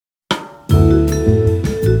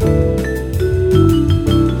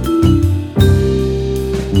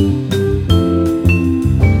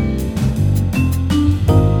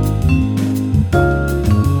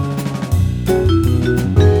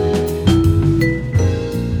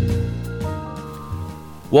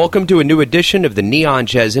Welcome to a new edition of the Neon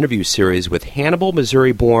Jazz interview series with Hannibal,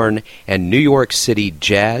 Missouri-born and New York City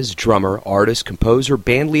jazz drummer, artist, composer,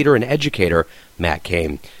 bandleader, and educator, Matt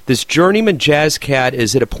Cain. This journeyman jazz cat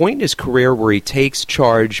is at a point in his career where he takes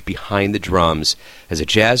charge behind the drums. As a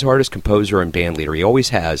jazz artist, composer, and bandleader, he always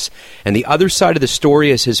has. And the other side of the story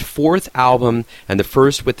is his fourth album and the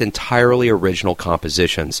first with entirely original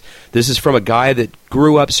compositions. This is from a guy that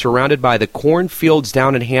grew up surrounded by the cornfields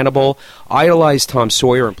down in Hannibal, idolized Tom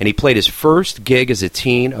Sawyer, and he played his first gig as a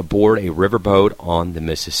teen aboard a riverboat on the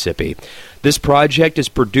Mississippi. This project is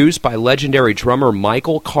produced by legendary drummer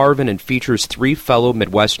Michael Carvin and features three fellow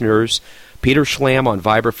Midwesterners, Peter Schlam on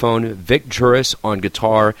vibraphone, Vic Juris on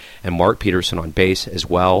guitar, and Mark Peterson on bass, as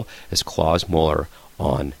well as Klaus Muller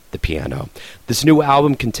on the piano. This new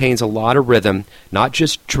album contains a lot of rhythm, not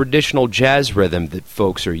just traditional jazz rhythm that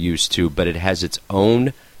folks are used to, but it has its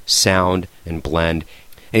own sound and blend.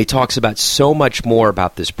 And he talks about so much more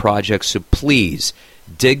about this project, so please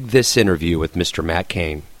dig this interview with Mr. Matt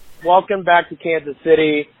Cain. Welcome back to Kansas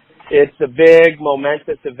City. It's a big,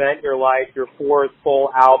 momentous event in your life, your fourth full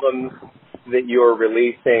album that you're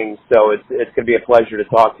releasing. So it's going to be a pleasure to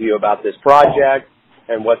talk to you about this project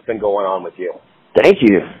and what's been going on with you. Thank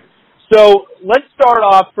you. So let's start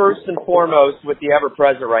off first and foremost with the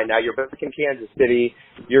ever-present right now. You're back in Kansas City.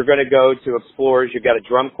 You're going to go to Explorers. You've got a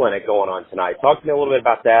drum clinic going on tonight. Talk to me a little bit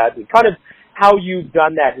about that and kind of how you've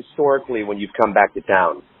done that historically when you've come back to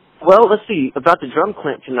town. Well, let's see, about the drum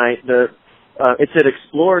clinic tonight, it's at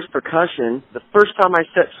Explorers Percussion. The first time I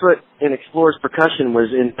set foot in Explorers Percussion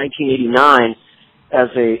was in 1989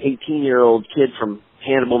 as a 18-year-old kid from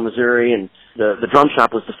Hannibal, Missouri, and the drum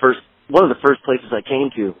shop was one of the first places I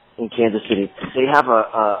came to in Kansas City. They have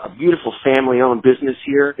a beautiful family-owned business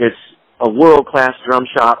here. It's a world-class drum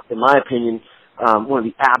shop, in my opinion, one of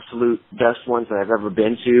the absolute best ones that I've ever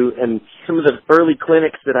been to. And some of the early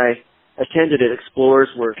clinics that I attended at Explorers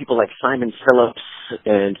were people like Simon Phillips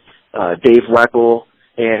and Dave Weckl,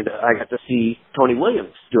 and I got to see Tony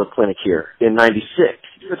Williams do a clinic here in '96.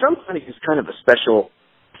 The drum clinic is kind of a special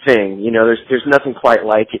thing, you know. There's nothing quite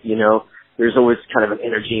like it, you know. There's always kind of an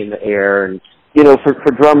energy in the air, and you know,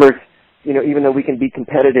 for drummers, you know, even though we can be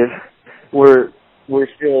competitive, we're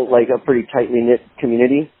still like a pretty tightly knit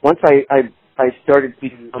community. Once I started to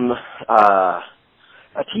become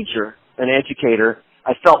a teacher, an educator,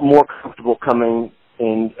 I felt more comfortable coming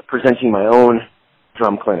and presenting my own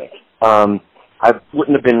drum clinic. I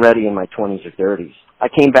wouldn't have been ready in my 20s or 30s. I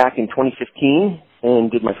came back in 2015 and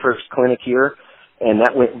did my first clinic here, and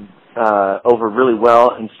that went over really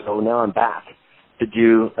well, and so now I'm back to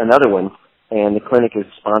do another one, and the clinic is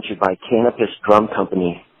sponsored by Canopus Drum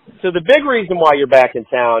Company. So the big reason why you're back in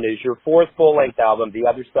town is your fourth full-length album, The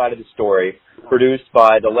Other Side of the Story, produced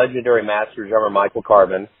by the legendary master drummer Michael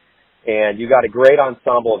Carvin. And you got a great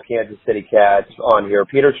ensemble of Kansas City cats on here.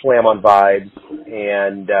 Peter Schlam on vibes,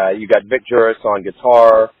 and you got Vic Juris on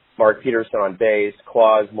guitar, Mark Peterson on bass,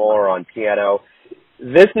 Klaus Muller on piano.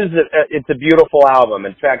 It's a beautiful album.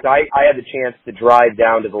 In fact, I had the chance to drive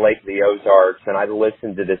down to the Lake of the Ozarks, and I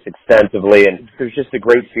listened to this extensively, and there's just a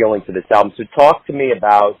great feeling to this album. So talk to me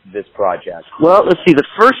about this project. Well, let's see. The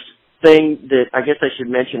first thing that I guess I should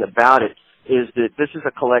mention about it is that this is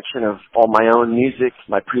a collection of all my own music,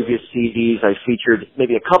 my previous CDs. I featured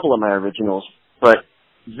maybe a couple of my originals, but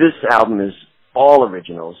this album is all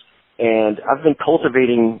originals. And I've been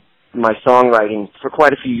cultivating my songwriting for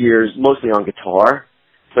quite a few years, mostly on guitar.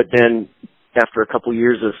 But then after a couple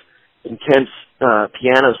years of intense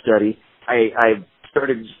piano study, I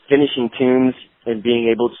started finishing tunes and being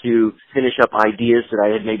able to finish up ideas that I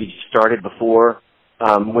had maybe started before,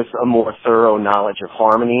 with a more thorough knowledge of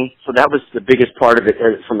harmony. So that was the biggest part of it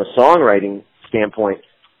from a songwriting standpoint.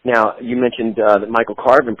 Now, you mentioned that Michael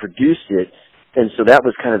Carvin produced it, and so that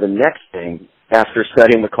was kind of the next thing. After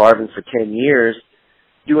studying with Carvin for 10 years,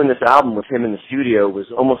 doing this album with him in the studio was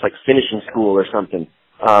almost like finishing school or something.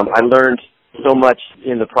 I learned so much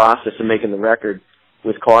in the process of making the record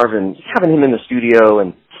with Carvin, having him in the studio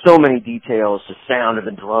and so many details, the sound of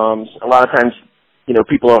the drums. A lot of times, you know,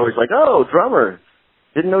 people are always like, oh, drummer.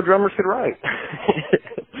 Didn't know drummers could write.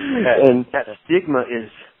 And that stigma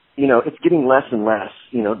is, you know, it's getting less and less.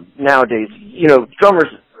 You know, nowadays, you know,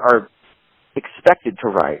 drummers are expected to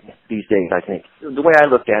write these days, I think. The way I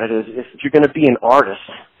looked at it is if you're going to be an artist,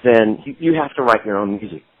 then you have to write your own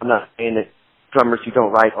music. I'm not saying that drummers who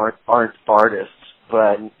don't write aren't artists,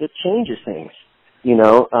 but it changes things. You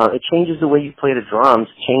know, it changes the way you play the drums,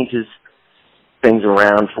 changes things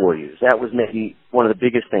around for you. That was maybe one of the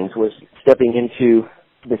biggest things, was stepping into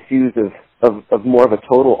the shoes of more of a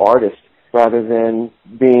total artist rather than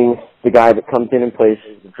being the guy that comes in and plays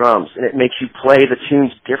the drums, and it makes you play the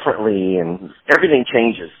tunes differently, and everything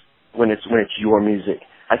changes when it's your music.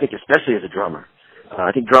 I think especially as a drummer.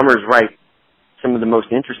 I think drummers write some of the most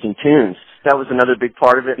interesting tunes. That was another big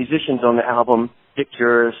part of it. Musicians on the album, Dick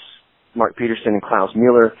Juris, Mark Peterson, and Klaus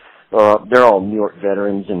Mueller, they're all New York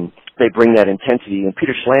veterans, and they bring that intensity. And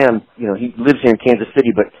Peter Schlam, he lives here in Kansas City,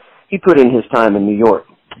 but he put in his time in New York,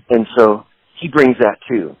 and so he brings that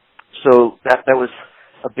too. So that was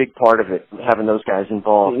a big part of it, having those guys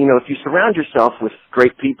involved. If you surround yourself with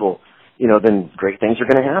great people, then great things are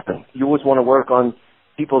going to happen. You always want to work on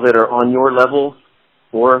people that are on your level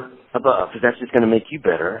or above, because that's just going to make you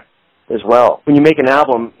better as well. When you make an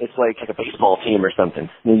album, it's like a baseball team or something.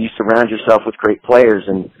 You surround yourself with great players,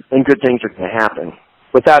 and good things are going to happen.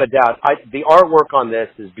 Without a doubt. The artwork on this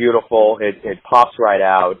is beautiful. It pops right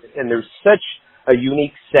out, and there's such a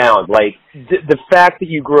unique sound. Like, the fact that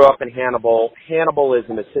you grew up in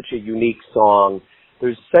Hannibalism is such a unique song.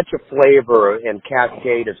 There's such a flavor and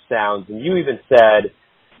cascade of sounds, and you even said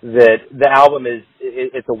that the album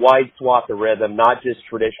it's a wide swath of rhythm, not just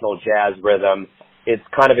traditional jazz rhythm. It's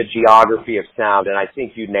kind of a geography of sound, and I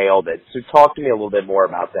think you nailed it. So talk to me a little bit more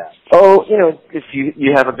about that. Oh, if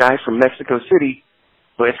you have a guy from Mexico City,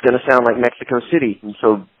 well, it's going to sound like Mexico City. And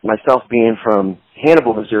so myself being from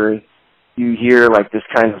Hannibal, Missouri, you hear like this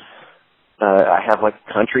kind of, I have like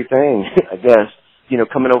a country thing, I guess,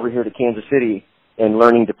 coming over here to Kansas City and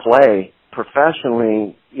learning to play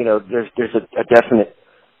professionally, there's a definite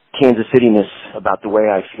Kansas City-ness about the way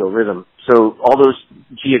I feel rhythm. So all those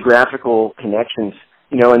geographical connections,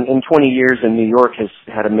 in 20 years in New York has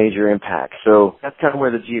had a major impact. So that's kind of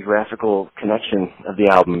where the geographical connection of the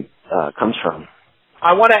album comes from.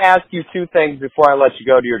 I want to ask you two things before I let you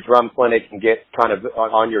go to your drum clinic and get kind of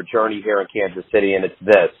on your journey here in Kansas City, and it's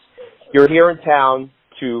this. You're here in town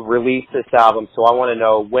to release this album, so I want to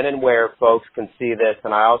know when and where folks can see this,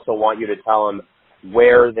 and I also want you to tell them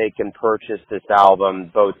where they can purchase this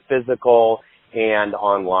album, both physical and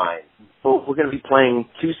online. Well, we're going to be playing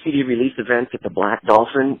 2 CD release events at the Black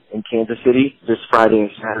Dolphin in Kansas City this Friday and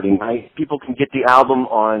Saturday night. People can get the album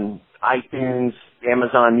on iTunes,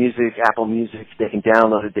 Amazon Music, Apple Music. They can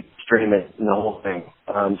download it, they can stream it, and the whole thing.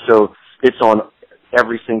 So it's on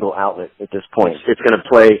every single outlet at this point. It's going to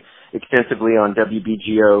play extensively on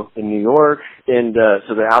WBGO in New York, and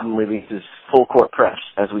so the album release is full court press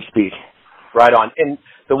as we speak. Right on. And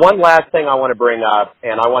the one last thing I want to bring up,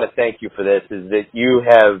 and I want to thank you for this, is that you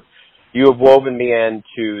have woven me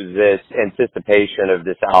into this anticipation of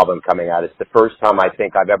this album coming out. It's the first time I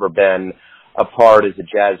think I've ever been a part as a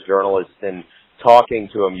jazz journalist and talking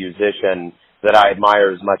to a musician that I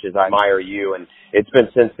admire as much as I admire you. And it's been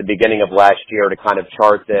since the beginning of last year to kind of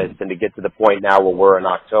chart this and to get to the point now where we're in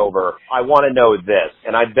October. I want to know this,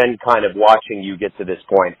 and I've been kind of watching you get to this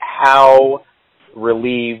point. How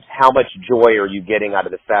relieved, how much joy are you getting out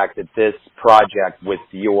of the fact that this project with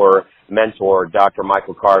your mentor, Dr.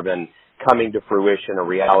 Michael Carvin, coming to fruition, a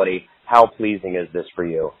reality? How pleasing is this for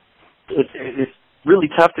you? It's really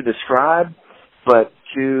tough to describe, but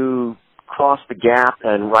to cross the gap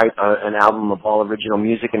and write an album of all original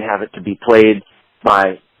music and have it to be played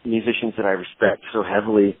by musicians that I respect so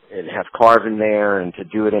heavily and have Carvin there and to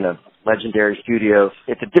do it in a legendary studio,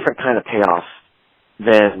 it's a different kind of payoff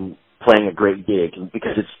than playing a great gig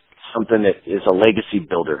because it's something that is a legacy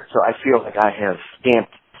builder. So I feel like I have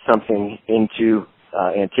stamped something into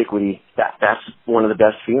antiquity. That's one of the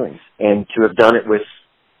best feelings. And to have done it with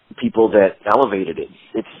people that elevated it,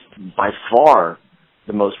 it's by far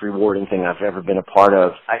the most rewarding thing I've ever been a part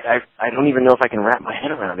of. I don't even know if I can wrap my head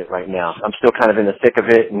around it right now. I'm still kind of in the thick of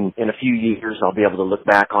it, and in a few years I'll be able to look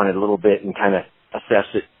back on it a little bit and kind of assess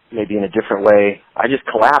it maybe in a different way. I just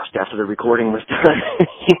collapsed after the recording was done,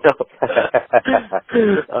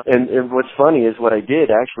 and what's funny is what I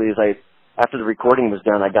did actually is after the recording was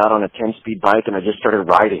done, I got on a 10-speed bike and I just started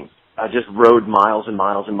riding. I just rode miles and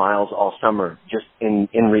miles and miles all summer, just in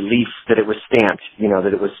relief that it was stamped,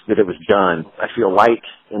 that it was done. I feel light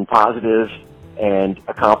and positive and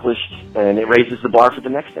accomplished, and it raises the bar for the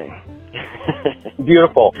next thing.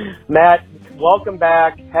 Beautiful. Matt, welcome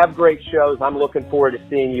back. Have great shows. I'm looking forward to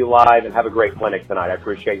seeing you live, and have a great clinic tonight. I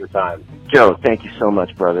appreciate your time. Joe, thank you so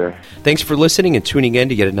much, brother. Thanks for listening and tuning in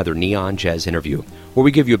to yet another Neon Jazz interview, where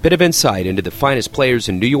we give you a bit of insight into the finest players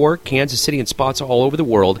in New York, Kansas City, and spots all over the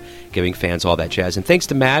world, giving fans all that jazz. And thanks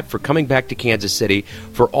to Matt for coming back to Kansas City,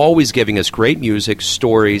 for always giving us great music,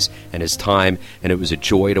 stories, and his time. And it was a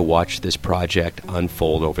joy to watch this project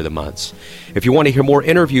unfold over the months. If you want to hear more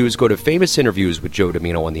interviews, go to Famous Interviews with Joe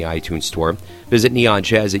Domino on the iTunes Store. Visit Neon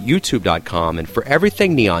Jazz at YouTube.com. And for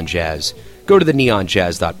everything Neon Jazz, go to the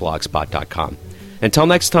neonjazz.blogspot.com. Until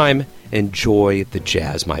next time, enjoy the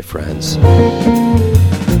jazz, my friends.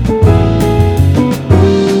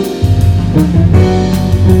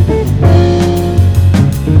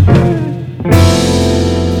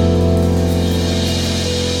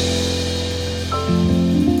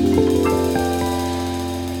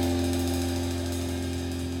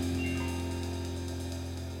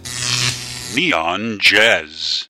 Neon Jazz.